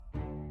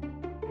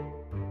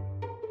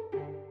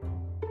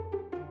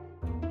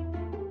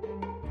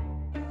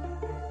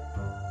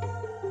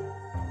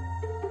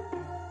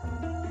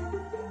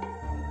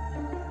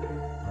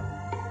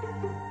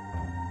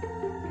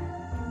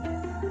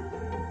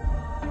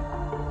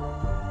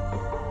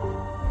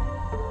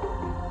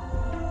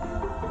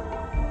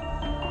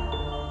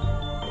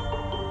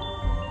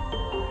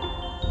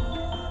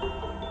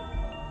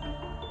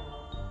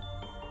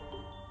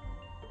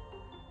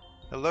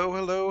Hello,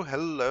 hello,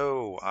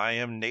 hello. I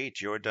am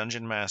Nate, your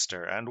Dungeon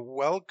Master, and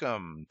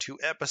welcome to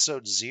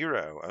Episode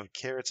 0 of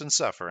Carrots and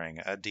Suffering,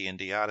 a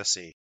D&D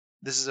Odyssey.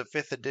 This is a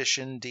 5th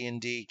edition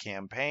D&D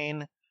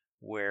campaign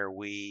where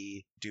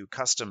we do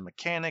custom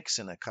mechanics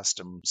in a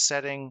custom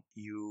setting.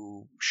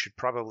 You should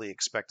probably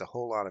expect a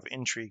whole lot of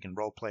intrigue and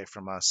roleplay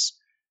from us,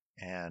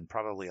 and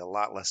probably a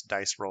lot less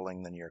dice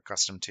rolling than you're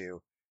accustomed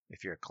to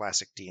if you're a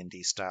classic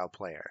D&D style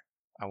player.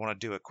 I want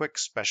to do a quick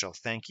special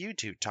thank you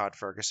to Todd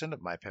Ferguson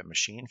of My Pet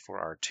Machine for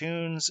our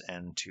tunes,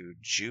 and to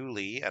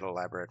Julie at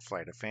Elaborate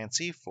Flight of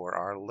Fancy for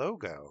our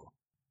logo.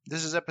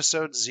 This is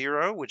episode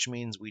 0, which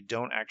means we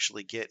don't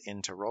actually get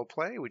into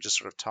roleplay. We just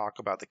sort of talk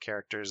about the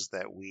characters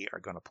that we are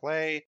going to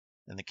play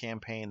and the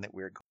campaign that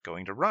we're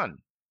going to run.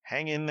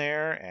 Hang in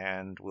there,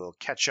 and we'll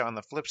catch you on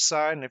the flip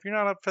side. And if you're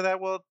not up for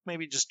that, well,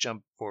 maybe just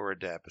jump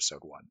forward to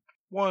episode 1.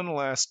 One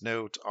last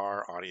note,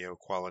 our audio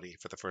quality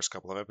for the first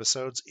couple of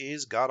episodes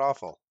is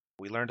god-awful.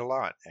 We learned a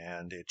lot,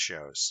 and it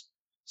shows.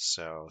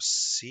 So,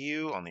 see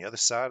you on the other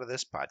side of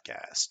this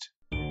podcast.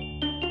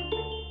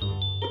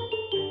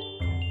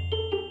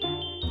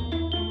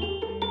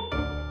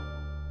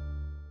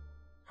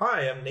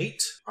 Hi, I'm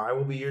Nate. I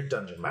will be your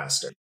Dungeon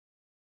Master.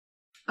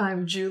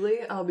 I'm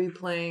Julie. I'll be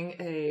playing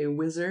a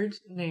wizard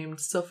named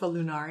Silpha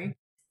Lunari.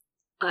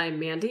 I'm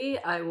Mandy.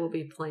 I will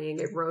be playing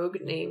a rogue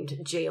named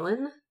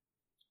Jalen.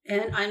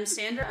 And I'm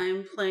Sandra.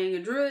 I'm playing a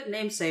druid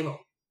named Sable.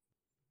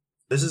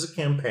 This is a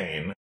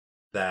campaign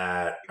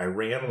that I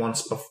ran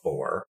once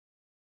before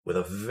with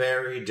a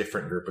very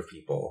different group of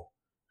people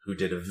who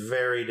did a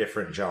very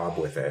different job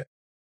with it.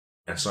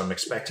 And so I'm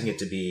expecting it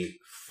to be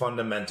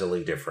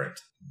fundamentally different.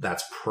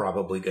 That's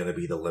probably going to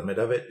be the limit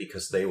of it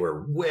because they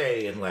were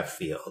way in left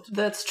field.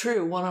 That's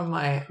true. One of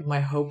my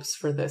hopes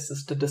for this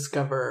is to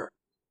discover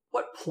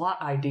what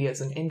plot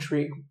ideas and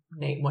intrigue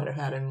Nate might have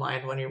had in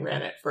mind when he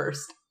ran it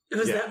first.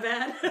 Was that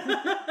bad?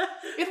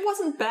 It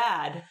wasn't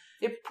bad.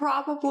 It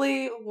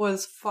probably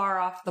was far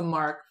off the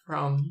mark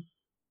from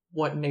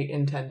what Nate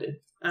intended.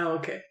 Oh,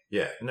 okay.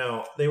 Yeah,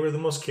 no, they were the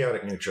most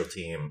chaotic neutral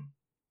team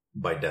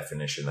by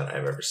definition that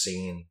I've ever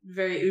seen.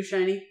 Very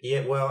ooh-shiny.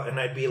 Yeah, well, and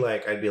I'd be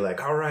like,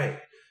 all right,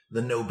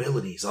 the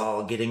nobility's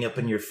all getting up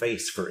in your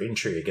face for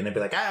intrigue. And I'd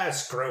be like,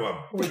 screw them.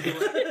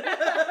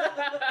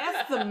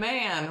 F the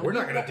man. We're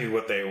not going to do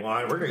what they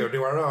want. We're going to go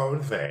do our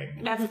own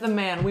thing. F the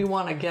man. We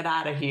want to get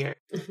out of here.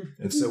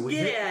 And so we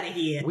Get out of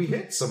here. We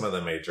hit some of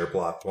the major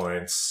plot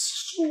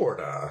points,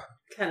 sorta.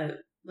 Kind of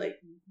like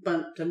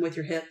bumped them with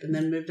your hip and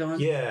then moved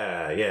on.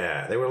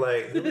 Yeah. They were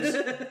like,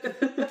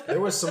 there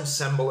was some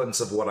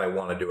semblance of what I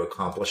wanted to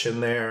accomplish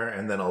in there,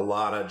 and then a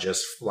lot of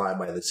just fly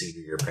by the seat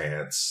of your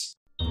pants.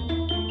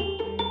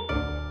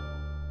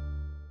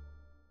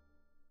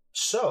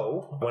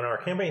 So, when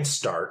our campaign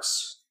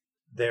starts,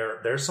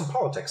 there's some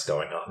politics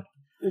going on.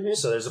 Mm-hmm.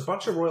 So there's a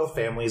bunch of royal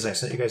families. I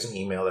sent you guys an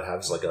email that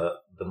has like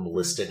them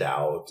listed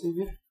out.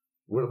 Mm-hmm.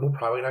 We're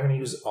probably not going to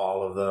use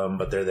all of them,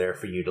 but they're there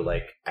for you to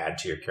like add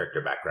to your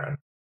character background.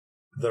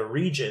 The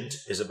regent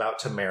is about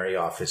to marry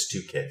off his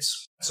 2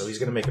 kids. So he's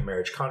going to make a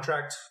marriage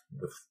contract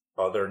with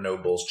other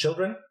nobles'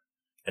 children.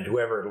 And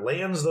whoever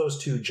lands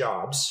those 2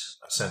 jobs,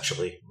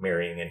 essentially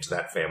marrying into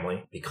that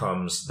family,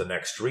 becomes the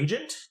next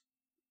regent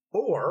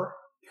or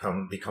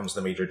becomes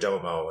the major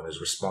domo and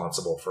is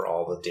responsible for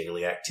all the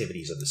daily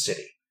activities of the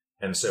city.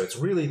 And so it's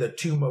really the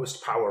 2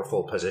 most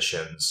powerful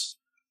positions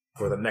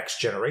for the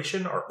next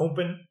generation are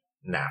open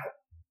now.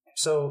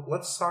 So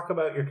let's talk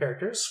about your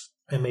characters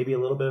and maybe a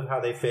little bit of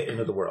how they fit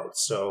into the world.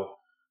 So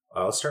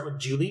I'll start with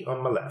Julie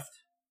on my left.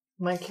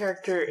 My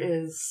character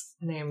is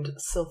named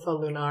Silpha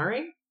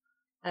Lunari,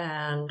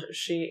 and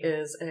she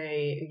is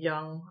a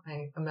young,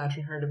 I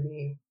imagine her to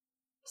be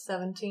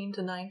 17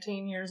 to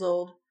 19 years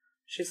old.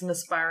 She's an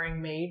aspiring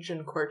mage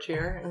and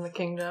courtier in the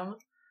kingdom.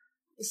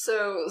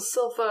 So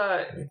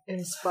Silpha,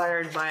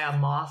 inspired by a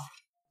moth,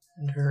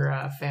 and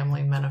her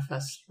family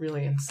manifests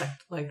really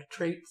insect-like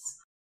traits.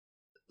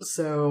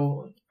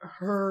 So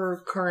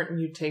her current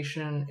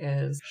mutation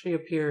is she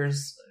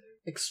appears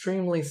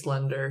extremely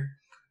slender,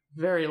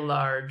 very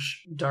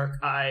large, dark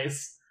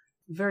eyes,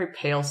 very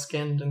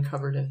pale-skinned and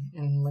covered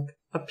in like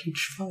a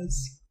peach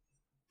fuzz.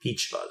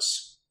 Peach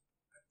fuzz.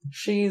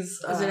 She's...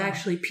 Is it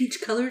actually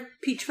peach-colored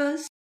peach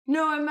fuzz?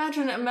 No,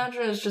 imagine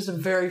it's just a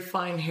very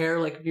fine hair,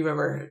 like if you've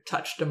ever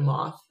touched a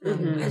moth.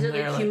 Mm-hmm. Is it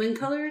like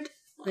human-colored?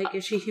 Like,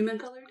 is she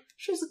human-colored?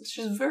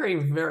 She's very,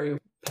 very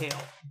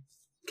pale.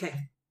 Okay.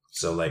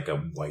 So like a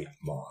white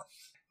moth.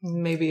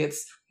 Maybe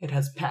it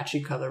has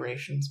patchy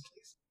colorations,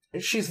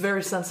 please. She's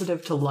very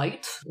sensitive to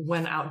light.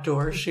 When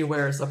outdoors, she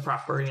wears a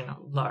proper,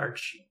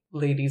 large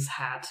lady's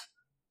hat.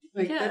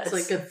 Like that's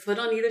like a foot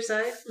on either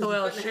side?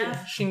 Well,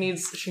 she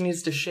needs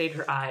to shade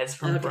her eyes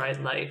from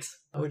bright light,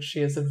 which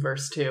she is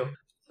averse to.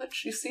 But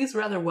she sees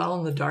rather well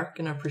in the dark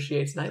and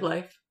appreciates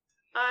nightlife.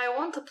 I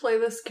want to play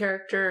this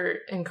character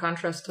in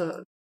contrast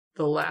to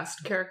the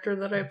last character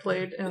that I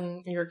played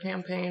in your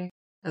campaign,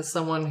 as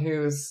someone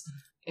who's,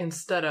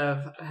 instead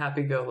of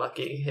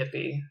happy-go-lucky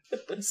hippie,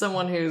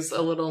 someone who's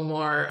a little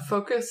more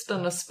focused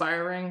and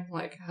aspiring,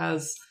 like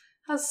has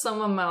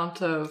some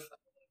amount of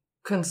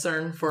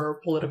concern for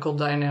political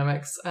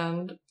dynamics,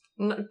 and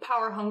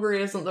power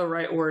hungry isn't the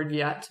right word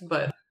yet,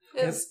 but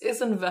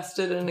is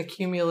invested in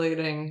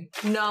accumulating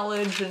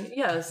knowledge and,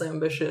 is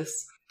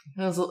ambitious.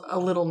 And is a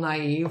little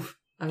naive.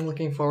 I'm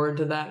looking forward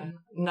to that.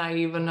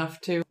 Naive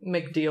enough to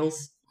make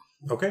deals.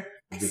 Okay.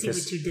 I see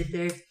what you did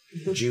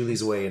there.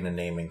 Julie's way into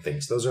naming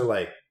things. Those are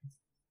like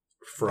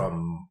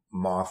from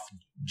Moth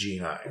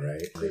Genii,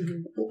 right? Like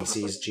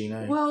Macy's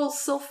Genii? Well,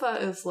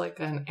 Silpha is like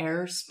an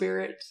air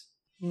spirit.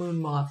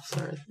 Moon moths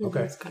are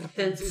those kind of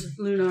Hence things.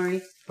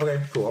 Lunari.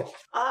 Okay, cool.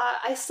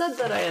 I said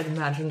that I had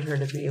imagined her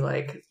to be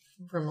like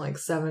from like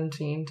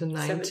 17 to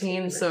 19,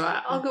 17, so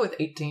I'll go with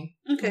 18.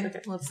 Okay.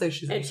 Let's say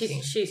she's And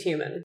 18. she's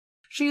human.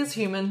 She is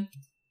human.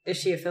 Is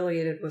she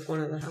affiliated with one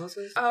of the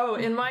houses? Oh,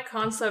 in my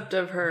concept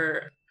of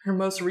her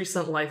most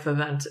recent life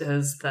event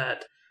is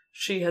that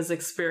she has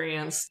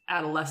experienced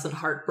adolescent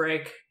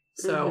heartbreak.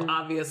 So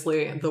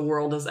obviously the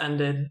world has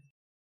ended.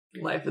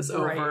 Life is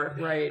over.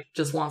 Right.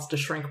 Just wants to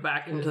shrink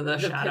back into the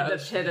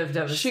shadows. The pit of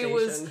devastation. She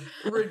was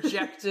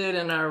rejected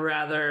in a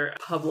rather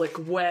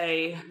public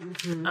way.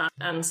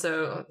 And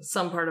so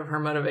some part of her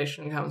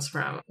motivation comes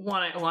from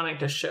wanting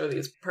to show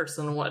these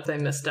person what they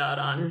missed out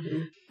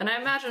on. And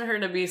I imagine her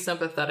to be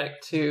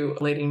sympathetic to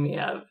Lady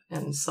Miev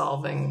in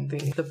solving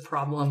the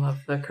problem of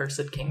the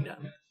Cursed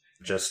Kingdom.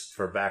 Just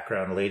for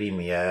background, Lady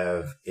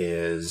Miev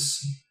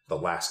is the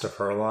last of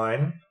her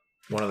line.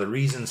 One of the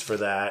reasons for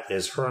that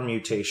is her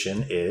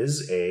mutation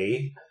is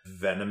a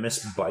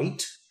venomous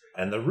bite.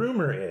 And the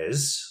rumor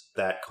is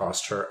that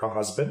cost her a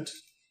husband.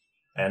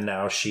 And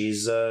now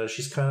she's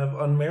kind of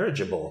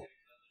unmarriageable.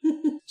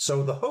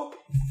 So the hope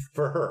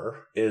for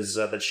her is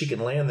that she can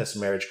land this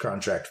marriage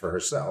contract for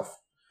herself.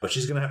 But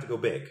she's going to have to go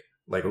big,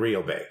 like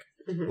real big.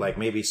 Like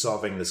maybe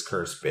solving this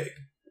curse big.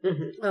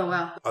 Oh,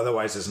 wow.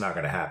 Otherwise, it's not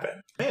going to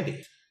happen.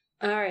 Mandy.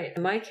 All right.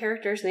 My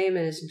character's name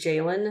is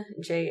Jaelan,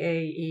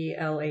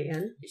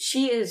 Jaelan.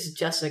 She is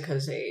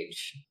Jessica's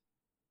age.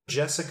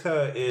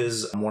 Jessica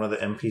is one of the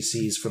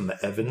NPCs from the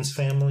Evans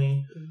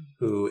family,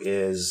 who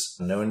is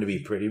known to be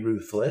pretty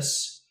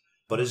ruthless,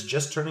 but is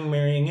just turning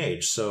marrying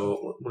age.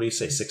 So, what do you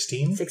say,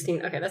 16?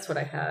 16. Okay, that's what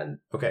I had.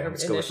 Okay,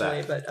 let's go with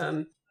that. But,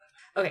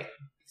 okay.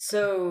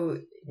 So,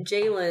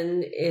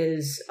 Jaelan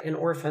is an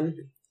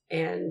orphan,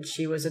 and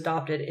she was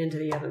adopted into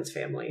the Evans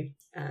family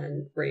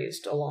and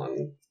raised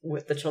along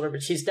with the children,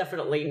 but she's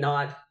definitely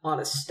not on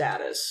a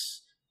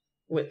status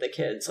with the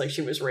kids. Like,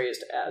 she was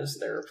raised as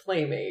their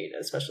playmate,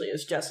 especially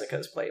as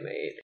Jessica's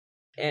playmate.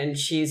 And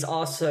she's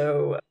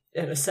also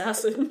an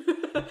assassin.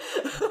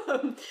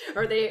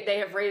 Or they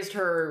have raised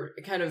her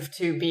kind of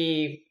to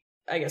be,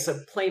 I guess, a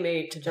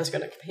playmate to Jessica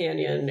and a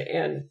companion,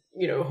 and,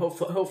 you know,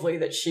 hopefully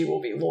that she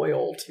will be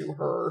loyal to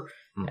her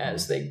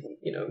as they,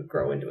 you know,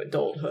 grow into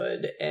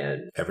adulthood.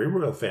 And every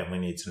royal family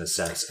needs an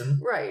assassin.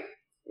 Right.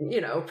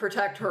 You know,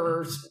 protect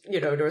her, you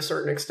know, to a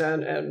certain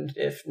extent, and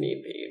if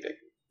need be, to,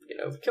 you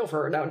know, kill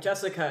her. Now,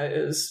 Jessica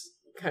is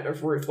kind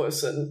of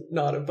ruthless and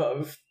not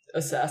above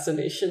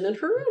assassination in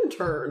her own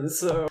turn,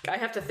 so I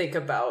have to think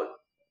about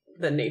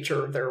the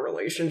nature of their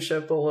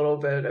relationship a little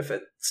bit, if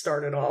it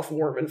started off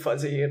warm and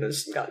fuzzy and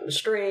has gotten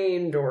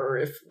strained, or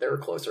if they're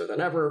closer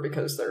than ever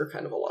because they're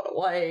kind of a lot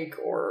alike,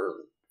 or...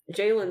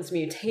 Jaelan's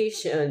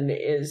mutation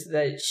is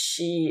that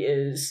she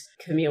is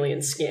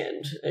chameleon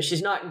skinned.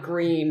 She's not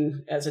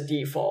green as a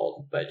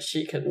default, but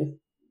she can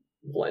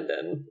blend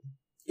in.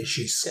 Is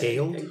she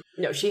scaled?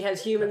 No, she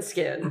has human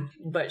skin,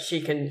 but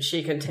she can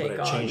take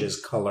on. Changes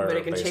color. But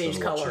it can change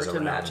on what color she's to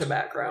around. match a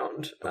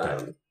background.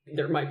 Okay.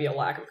 There might be a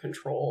lack of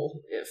control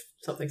if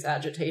something's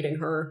agitating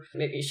her.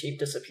 Maybe she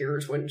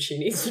disappears when she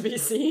needs to be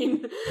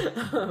seen.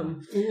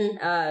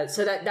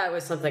 So that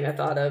was something I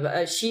thought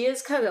of. She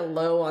is kind of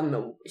low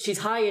on she's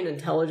high in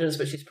intelligence,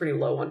 but she's pretty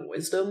low on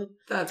wisdom.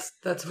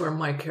 That's where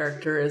my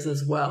character is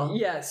as well.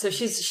 Yeah, so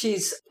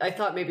she's I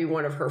thought maybe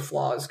one of her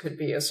flaws could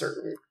be a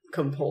certain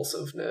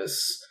compulsiveness.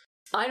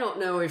 I don't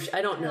know.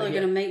 You're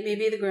going to make me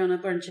be the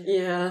grown-up, aren't you?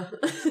 Yeah.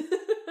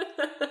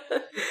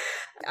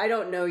 I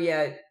don't know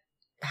yet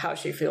how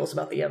she feels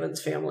about the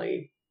Evans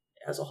family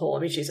as a whole. I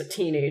mean, she's a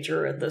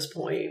teenager at this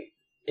point.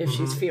 If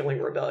she's feeling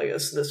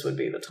rebellious, this would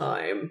be the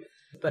time.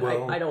 But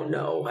I don't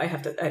know. I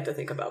have to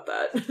think about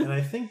that. And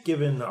I think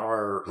given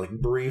our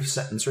brief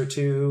sentence or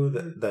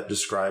two that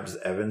describes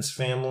the Evans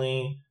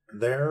family,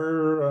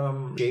 they're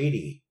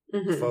shady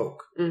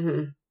folk.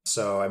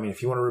 So, I mean,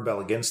 if you want to rebel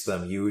against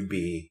them, you would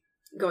be...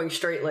 Going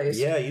straight-laced.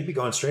 Yeah, you'd be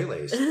going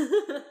straight-laced.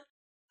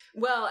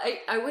 Well,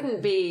 I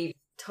wouldn't be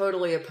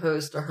totally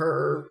opposed to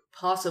her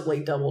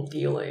possibly double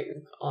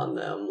dealing on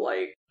them,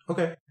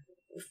 okay,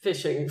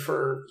 fishing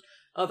for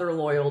other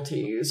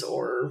loyalties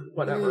or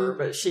whatever,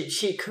 but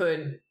she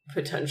could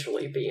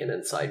potentially be an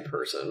inside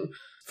person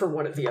for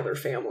one of the other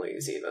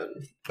families even.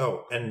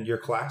 Oh, and your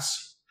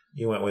class?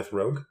 You went with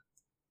Rogue?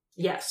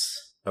 Yes.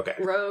 Okay.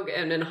 Rogue,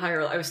 and in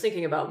higher... I was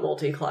thinking about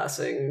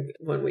multi-classing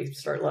when we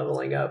start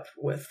leveling up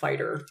with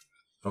Fighter.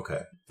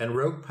 Okay. And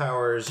Rogue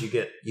powers, you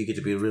get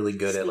to be really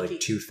good Sneaky.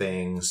 at two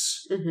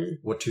things.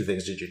 What two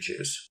things did you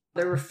choose?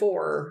 There were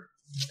 4.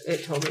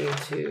 It told me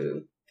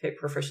to pick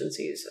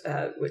proficiencies,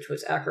 which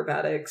was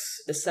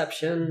acrobatics,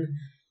 deception,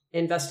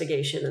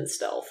 investigation, and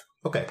stealth.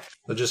 Okay.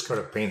 That just kind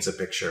of paints a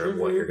picture of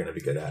what you're going to be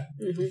good at.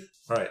 Mm-hmm.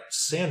 All right.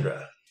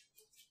 Sandra.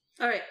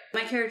 All right.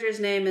 My character's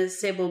name is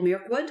Sable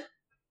Mirkwood.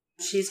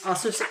 She's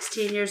also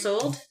 16 years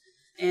old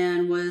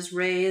and was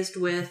raised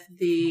with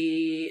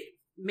the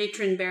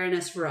matron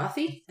Baroness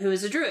Varathi, who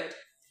is a druid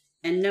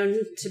and known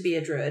to be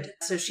a druid.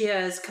 So she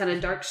has kind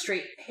of dark,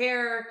 straight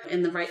hair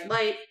in the bright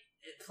light.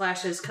 It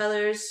flashes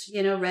colors,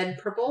 red,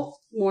 purple,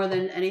 more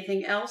than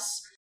anything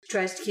else.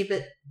 Tries to keep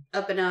it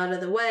up and out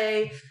of the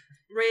way.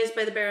 Raised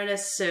by the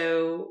Baroness,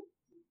 so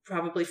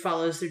probably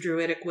follows the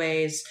druidic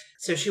ways.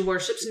 So she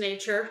worships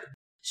nature.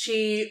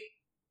 She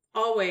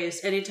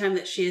always, anytime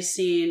that she is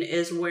seen,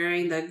 is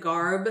wearing the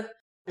garb.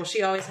 Well,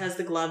 she always has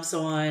the gloves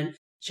on.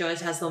 She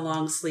always has the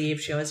long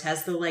sleeve. She always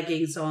has the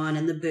leggings on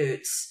and the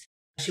boots.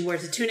 She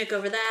wears a tunic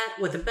over that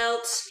with a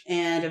belt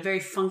and a very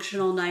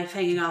functional knife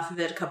hanging off of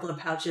it, a couple of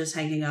pouches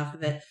hanging off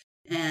of it,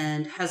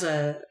 and has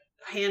a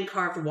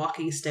hand-carved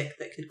walking stick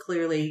that could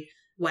clearly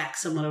whack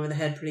someone over the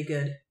head pretty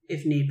good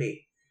if need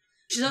be.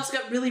 She's also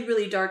got really,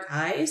 really dark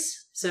eyes,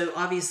 so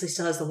obviously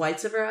still has the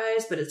whites of her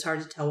eyes, but it's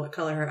hard to tell what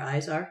color her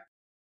eyes are.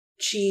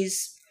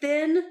 She's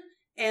thin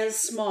and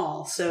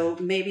small, so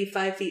maybe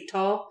 5 feet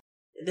tall.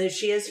 Though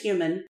she is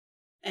human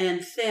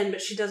and thin,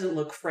 but she doesn't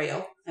look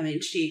frail. I mean,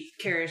 she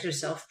carries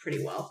herself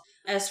pretty well.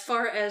 As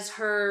far as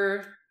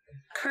her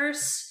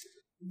curse,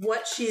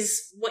 what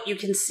you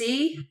can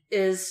see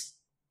is,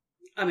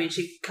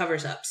 she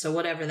covers up, so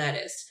whatever that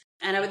is.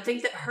 And I would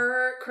think that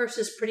her curse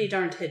is pretty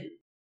darn hidden.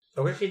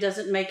 Okay. She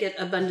doesn't make it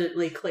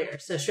abundantly clear.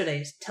 So should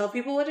I tell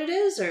people what it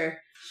is, or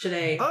should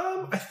I?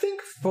 I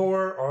think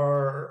for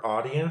our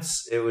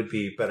audience, it would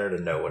be better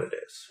to know what it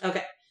is.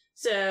 Okay.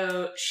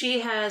 So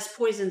she has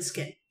poison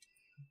skin.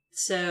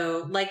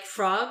 So like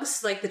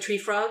frogs, like the tree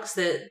frogs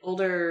that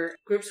older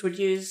groups would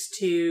use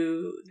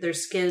to their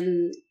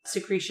skin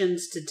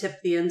secretions to tip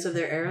the ends of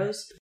their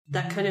arrows,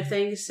 that kind of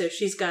thing. So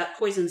she's got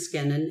poison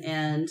skin,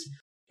 and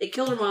it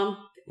killed her mom.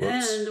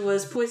 Whoops. And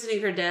was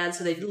poisoning her dad,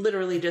 so they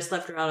literally just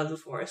left her out of the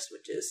forest,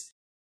 which is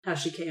how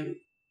she came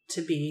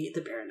to be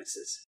the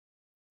Baroness's.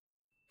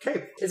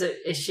 Okay.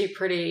 Is she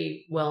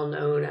pretty well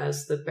known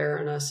as the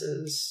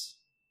Baroness's?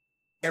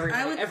 I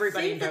would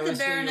think that the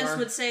Baroness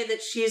would say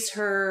that she's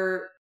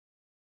her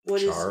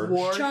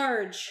Charge?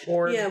 Charge.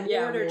 Ward. Yeah,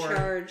 ward or ward.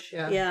 charge.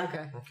 Yeah.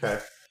 Okay.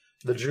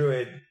 The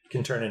druid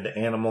can turn into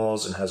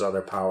animals and has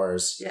other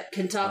powers. Yeah,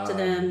 can talk to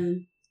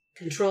them,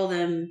 control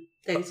them,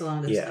 things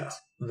along those lines.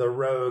 The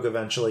rogue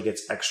eventually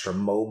gets extra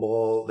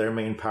mobile. Their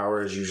main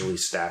power is usually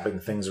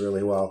stabbing things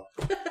really well.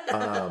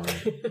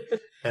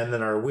 And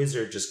then our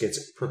wizard just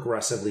gets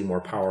progressively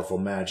more powerful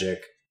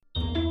magic.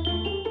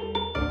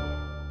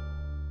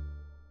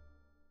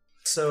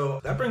 So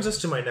that brings us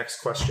to my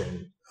next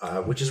question,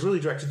 which is really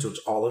directed towards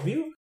all of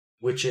you,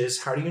 which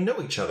is, how do you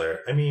know each other?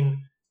 I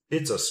mean,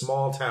 it's a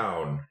small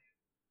town.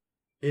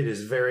 It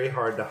is very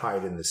hard to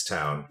hide in this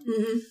town.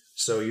 Mm-hmm.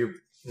 So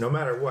no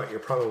matter what, you're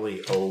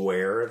probably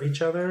aware of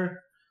each other,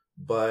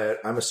 but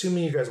I'm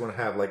assuming you guys want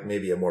to have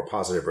maybe a more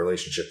positive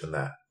relationship than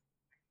that.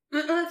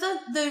 I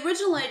thought the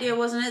original idea,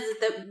 wasn't it,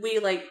 that we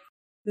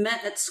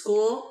met at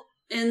school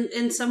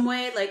in some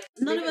way?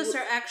 None of us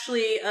are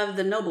actually of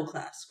the noble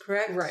class,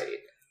 correct? Right.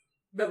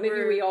 But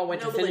maybe we all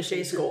went to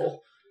finishing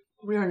school.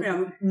 We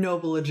are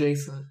noble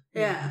adjacent.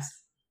 Yeah. Yes.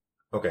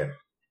 Okay.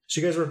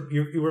 So you guys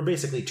you were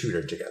basically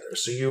tutored together.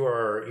 So you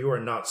are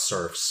not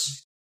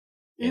serfs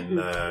in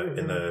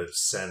the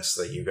sense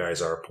that you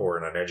guys are poor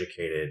and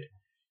uneducated.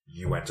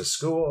 You went to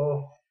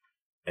school,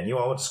 and you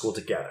all went to school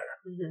together.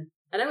 Mm-hmm.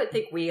 And I would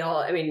think we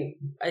all,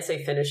 I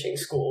say finishing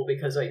school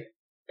because I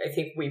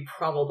think we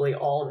probably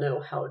all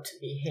know how to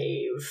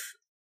behave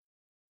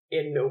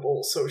in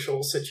noble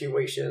social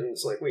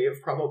situations. We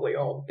have probably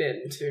all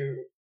been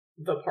to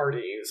the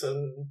parties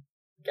and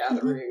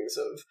gatherings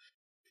of...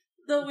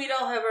 Though we'd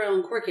all have our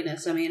own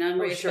quirkiness. I'm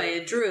raised by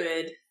a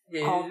druid.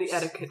 All the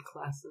etiquette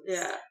classes.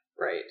 Yeah.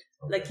 Right.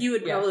 You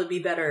would probably be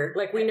better.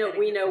 We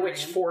know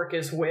which fork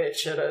is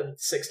which at a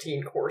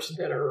 16-course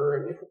dinner,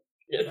 and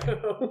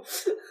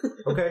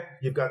Okay,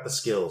 you've got the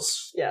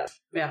skills. Yeah.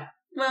 Yeah.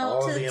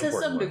 Well, to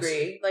some ones.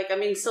 degree.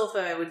 Silpha,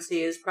 I would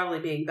see, is probably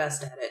being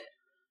best at it.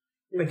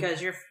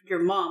 Because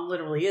your mom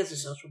literally is a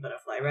social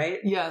butterfly, right?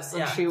 Yes,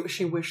 and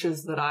she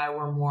wishes that I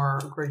were more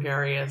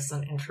gregarious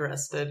and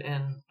interested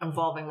in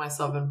involving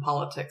myself in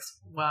politics,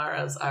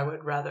 whereas I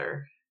would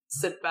rather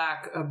sit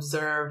back,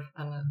 observe,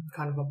 and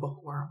kind of a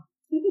bookworm.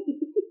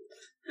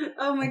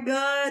 Oh my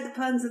god, the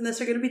puns in this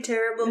are going to be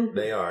terrible.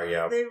 They are,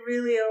 yeah. They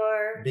really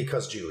are.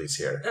 Because Julie's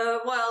here.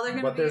 Well, they're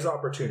going to be... But there's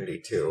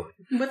opportunity, too.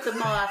 With the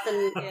moth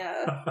and,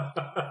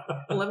 yeah.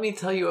 Let me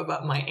tell you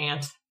about my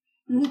aunt.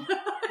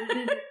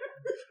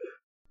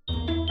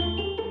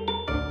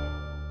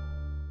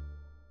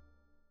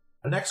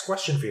 The next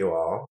question for you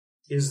all,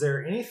 is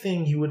there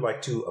anything you would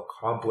like to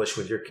accomplish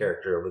with your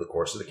character over the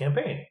course of the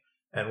campaign?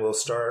 And we'll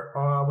start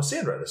with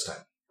Sandra this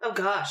time. Oh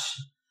gosh.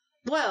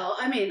 Well,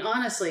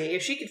 honestly,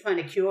 if she could find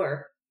a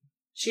cure,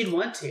 she'd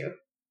want to.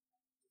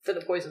 For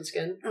the poison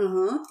skin?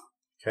 Uh-huh.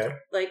 Okay.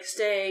 Like,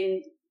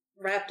 staying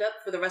wrapped up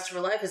for the rest of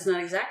her life is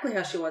not exactly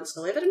how she wants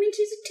to live it. I mean,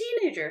 she's a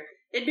teenager.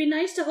 It'd be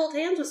nice to hold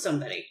hands with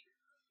somebody.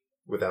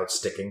 Without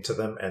sticking to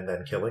them and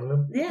then killing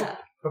them? Yeah.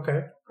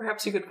 Okay.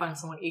 Perhaps you could find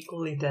someone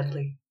equally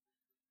deadly.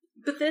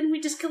 But then we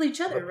just kill each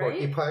other, The right?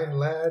 porcupine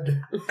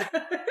lad.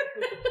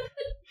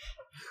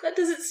 That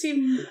doesn't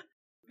seem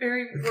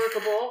very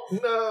workable.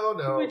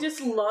 No. We just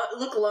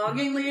look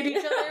longingly at each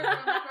other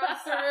from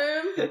across the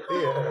room.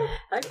 Yeah.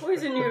 I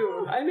poison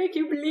you. I make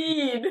you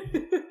bleed.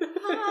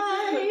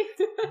 Hi.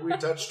 We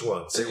touched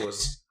once. It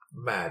was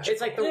magic.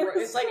 It's like the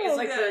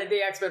good.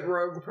 the X-Men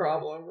rogue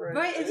problem, right?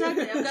 Right,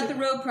 exactly. I've got the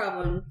rogue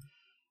problem.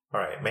 All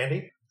right,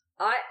 Mandy?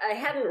 I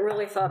hadn't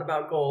really thought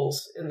about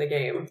goals in the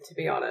game, to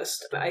be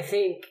honest. I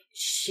think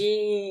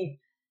she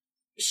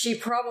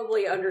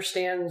probably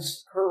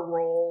understands her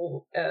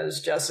role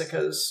as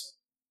Jessica's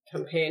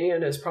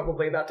companion is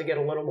probably about to get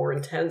a little more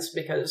intense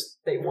because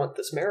they want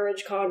this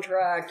marriage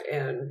contract,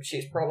 and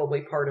she's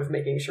probably part of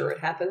making sure it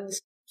happens.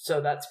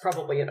 So that's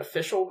probably an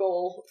official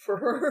goal for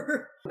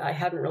her. I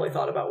hadn't really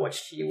thought about what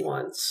she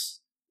wants.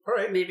 All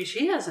right. Maybe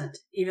she hasn't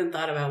even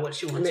thought about what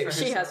she wants Maybe for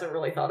she herself. hasn't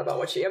really thought about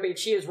what she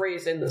is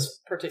raised in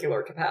this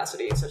particular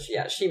capacity, so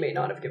she may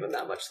not have given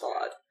that much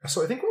thought.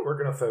 So I think what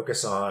we're going to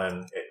focus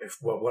on,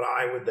 what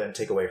I would then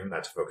take away from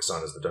that to focus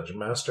on as the Dungeon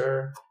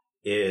Master,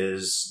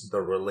 is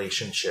the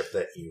relationship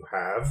that you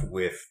have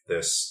with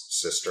this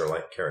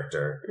sister-like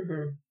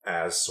character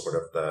as sort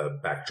of the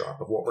backdrop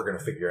of what we're going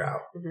to figure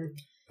out,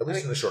 at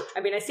least in the short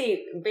term. I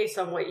see, based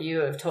on what you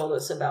have told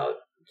us about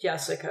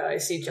Jessica, I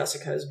see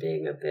Jessica as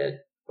being a bit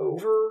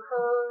over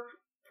her,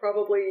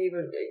 probably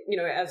even,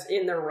 as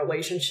in their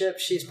relationship,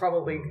 she's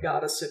probably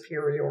got a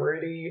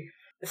superiority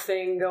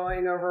thing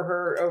going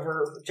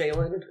over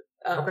Jalen.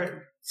 Okay.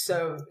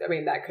 So,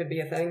 that could be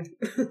a thing.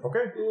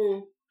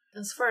 Okay.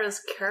 As far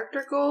as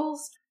character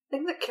goals, I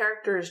think the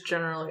character is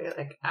generally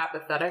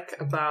apathetic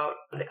about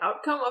the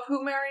outcome of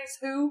who marries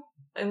who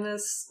in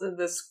this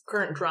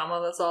current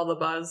drama that's all the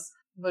buzz.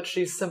 But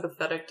she's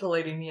sympathetic to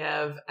Lady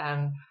Nieve,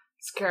 and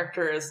this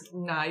character is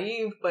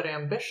naive but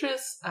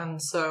ambitious,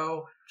 and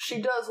so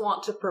she does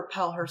want to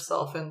propel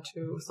herself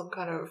into some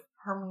kind of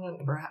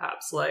permanent,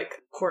 perhaps,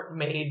 court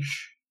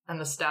mage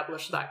and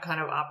establish that kind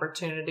of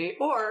opportunity,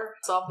 or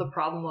solve the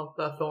problem of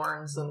the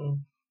thorns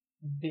and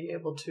be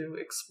able to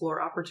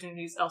explore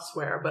opportunities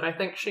elsewhere. But I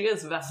think she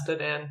is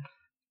vested in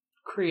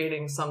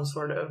creating some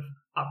sort of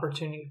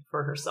opportunity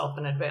for herself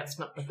and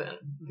advancement within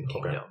the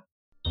kingdom.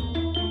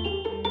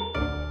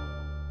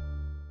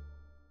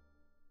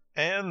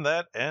 And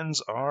that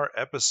ends our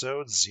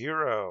episode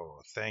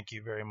 0. Thank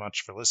you very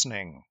much for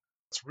listening.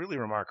 It's really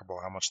remarkable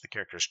how much the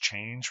characters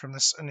change from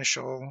this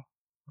initial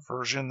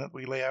version that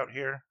we lay out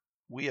here.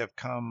 We have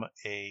come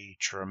a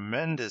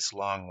tremendous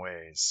long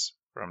ways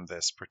from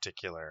this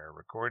particular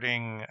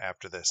recording.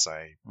 After this,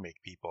 I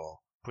make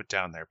people put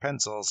down their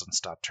pencils and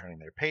stop turning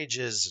their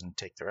pages and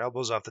take their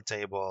elbows off the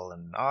table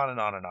and on and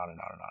on and on and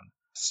on and on.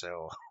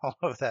 So all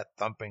of that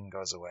thumping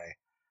goes away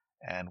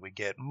and we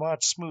get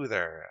much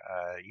smoother.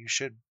 You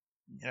should,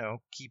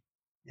 keep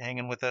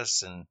hanging with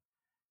us and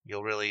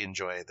you'll really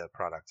enjoy the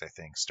product, I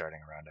think, starting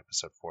around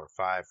episode 4 or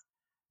 5.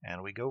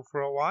 And we go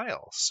for a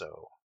while,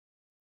 so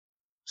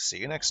see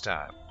you next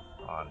time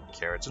on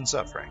Carrots and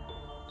Suffering,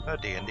 a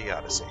D&D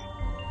Odyssey.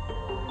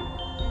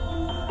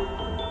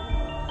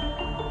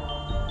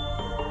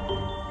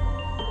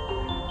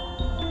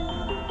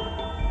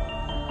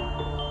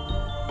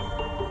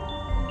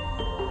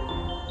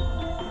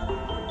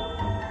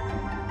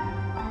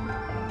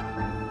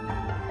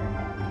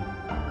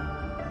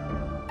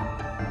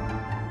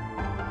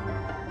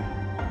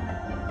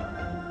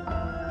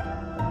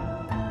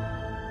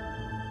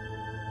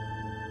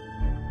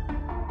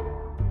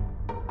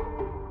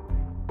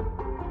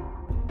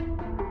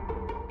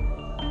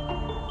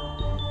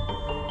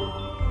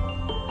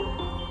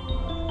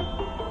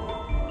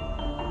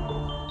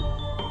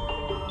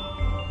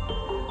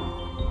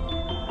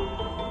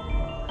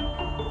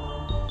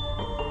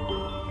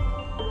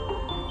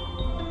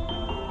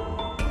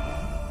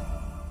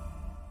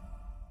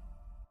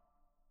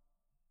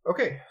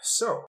 Okay,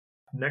 so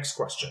next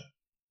question.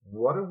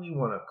 What do we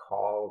want to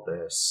call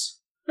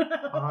this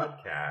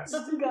podcast?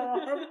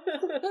 God.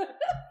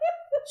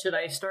 Should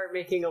I start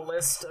making a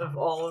list of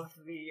all of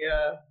the,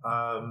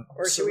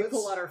 or should we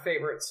pull out our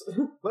favorites?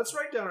 Let's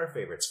write down our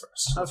favorites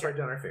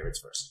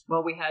first.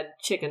 Well, we had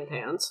Chicken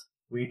Pants.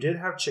 We did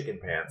have Chicken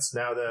Pants.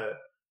 Now,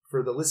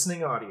 for the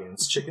listening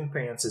audience, Chicken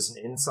Pants is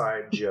an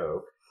inside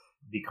joke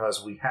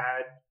because we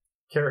had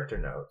character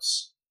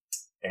notes,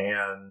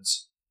 and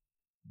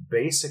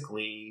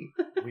basically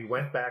we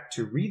went back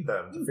to read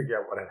them to figure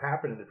out what had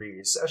happened in the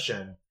previous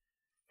session,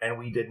 and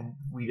we didn't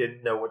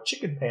know what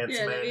Chicken Pants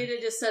meant. Yeah,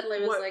 Navita just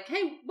suddenly was like,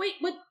 "Hey, wait,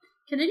 what?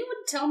 Can anyone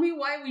tell me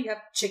why I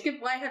have chicken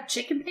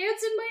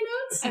pants in my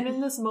notes?" And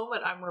in this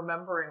moment, I'm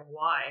remembering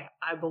why.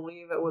 I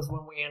believe it was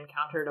when we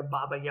encountered a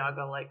Baba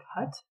Yaga-like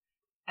hut,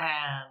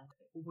 and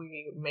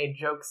we made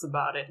jokes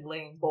about it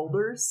laying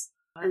boulders.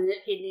 And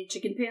that he'd need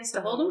chicken pants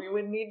to hold them? We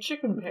would need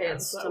chicken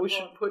pants. Pants We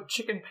should put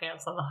chicken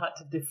pants on the hut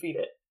to defeat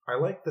it. I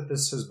like that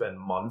this has been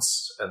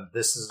months, and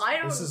this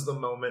is the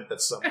moment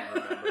that someone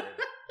remembered.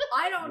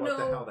 I don't What the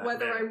hell know that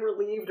whether meant. I'm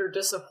relieved or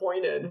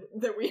disappointed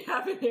that we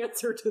have an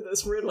answer to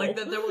this riddle. Like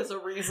that there was a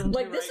reason.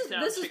 Like to this write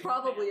down is chicken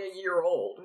probably pants. a year old.